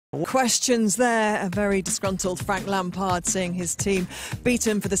Questions there. A very disgruntled Frank Lampard seeing his team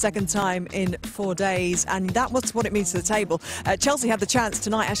beaten for the second time in 4 days, and that was what it means to the table. Chelsea had the chance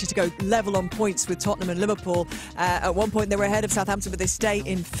tonight actually to go level on points with Tottenham and Liverpool. At one point they were ahead of Southampton, but they stay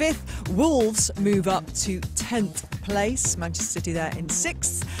in 5th. Wolves move up to 10th place. Manchester City there in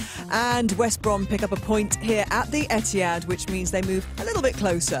 6th. And West Brom pick up a point here at the Etihad, which means they move a little bit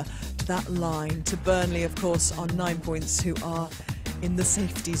closer to that line. To Burnley, of course, on 9 points, who are in the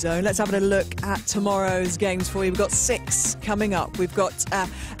safety zone. Let's have a look at tomorrow's games for you. We've got 6 coming up. We've got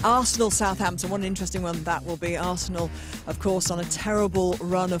Arsenal-Southampton. What an interesting one that will be. Arsenal, of course, on a terrible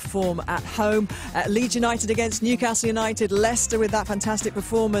run of form at home. Leeds United against Newcastle United. Leicester with that fantastic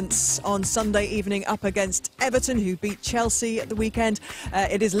performance on Sunday evening up against Everton, who beat Chelsea at the weekend.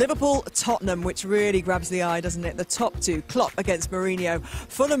 It is Liverpool-Tottenham, which really grabs the eye, doesn't it? The top two, Klopp against Mourinho.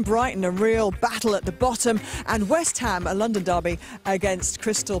 Fulham-Brighton, a real battle at the bottom. And West Ham, a London derby, against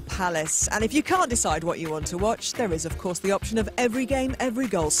Crystal Palace. And if you can't decide what you want to watch, there is, of course, the option of every game, every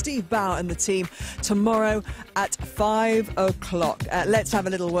goal. Steve Bower and the team tomorrow at 5 o'clock. Let's have a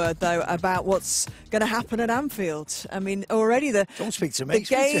little word, though, about what's going to happen at Anfield. I mean, already Don't speak to me. The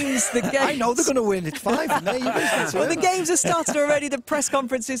games... I know they're going to win. It's 5. Well, the games have started already. The press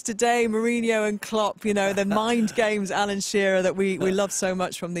conferences today, Mourinho and Klopp, you know, the mind games, Alan Shearer, that we love so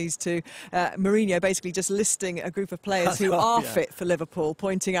much from these two. Mourinho basically just listing a group of players who are fit for Liverpool,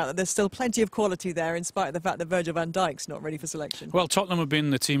 pointing out that there's still plenty of quality there in spite of the fact that Virgil van Dijk's not ready for selection. Well, Tottenham have been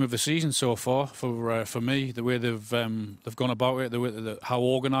the team of the season so far for me. The way they've gone about it, how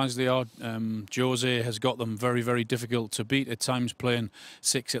organised they are. Jose has got them very, very difficult to beat at times, playing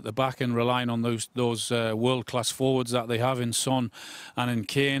 6 at the back and relying on those world-class forwards that they have in Son and in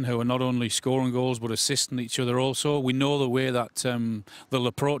Kane, who are not only scoring goals but assisting each other also. We know the way that they'll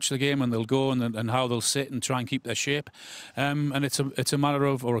approach the game, and they'll go and how they'll sit and try and keep their shape. And it's a matter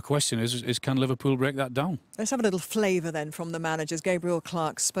of, or a question is can Liverpool break that down? Let's have a little flavour then from the managers. Gabriel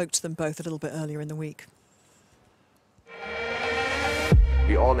Clark spoke to them both a little bit earlier in the week.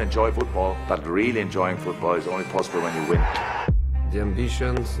 We all enjoy football, but really enjoying football is only possible when you win. The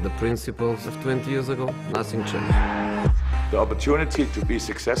ambitions, the principles of 20 years ago, nothing changed. The opportunity to be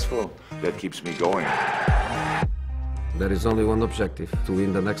successful, that keeps me going. There is only one objective, to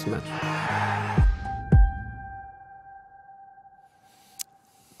win the next match.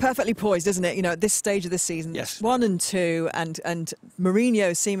 Perfectly poised, isn't it? You know, at this stage of the season, yes. 1 and 2, and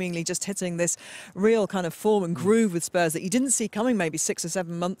Mourinho seemingly just hitting this real kind of form and groove with Spurs that you didn't see coming maybe 6 or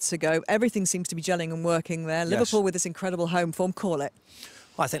 7 months ago. Everything seems to be gelling and working there. Yes. Liverpool with this incredible home form. Call it.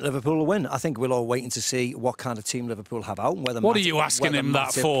 I think Liverpool will win. I think we're all waiting to see what kind of team Liverpool have out and whether. What are you asking him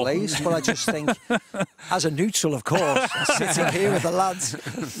that for? Plays. But I just think, as a neutral, of course, sitting here with the lads,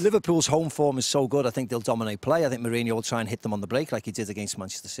 Liverpool's home form is so good. I think they'll dominate play. I think Mourinho will try and hit them on the break like he did against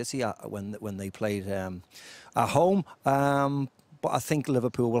Manchester City when they played at home. But I think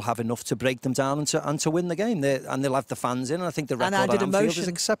Liverpool will have enough to break them down and to win the game. And they'll have the fans in. And I think the record at Anfield is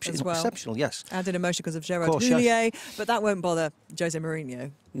exceptional. Yes, added emotion because of Gérard Houllier, but that won't bother Jose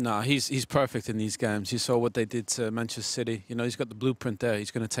Mourinho. No, he's perfect in these games. You saw what they did to Manchester City. You know, he's got the blueprint there. He's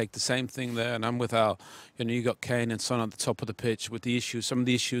going to take the same thing there. And I'm with Al. You know, you got Kane and Son at the top of the pitch with the issues, some of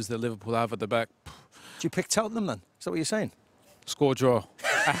the issues that Liverpool have at the back. Do you pick Tottenham then? Is that what you're saying? Score draw.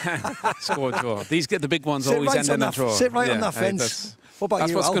 Score draw. These get the big ones Sit always right end in a draw. Sit right on that fence. What about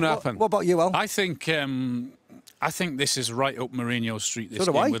that's you, what's going to happen. What about you, Al? I think this is right up Mourinho's street. This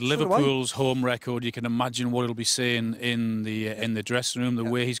so game with Liverpool's home record. You can imagine what he'll be saying in the dressing room, the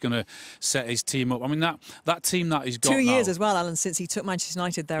way he's going to set his team up. I mean that team that he's got 2 years now, as well, Alan, since he took Manchester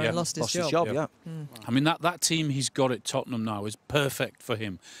United there and lost his job. I mean that team he's got at Tottenham now is perfect for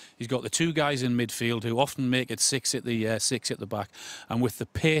him. He's got the 2 guys in midfield who often make it 6 at the back, and with the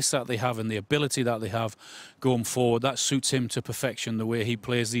pace that they have and the ability that they have going forward, that suits him to perfection. The way he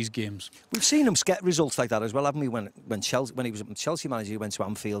plays these games. We've seen him get results like that as well, haven't we? When he was a Chelsea manager, he went to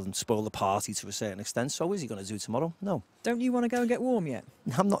Anfield and spoiled the party to a certain extent. So is he going to do tomorrow? No. Don't you want to go and get warm yet?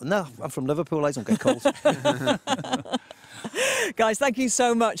 I'm not. No, I'm from Liverpool. I don't get cold. Guys, thank you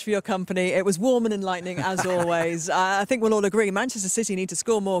so much for your company. It was warm and enlightening as always. I think we'll all agree Manchester City need to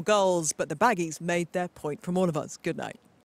score more goals, but the Baggies made their point. From all of us, good night.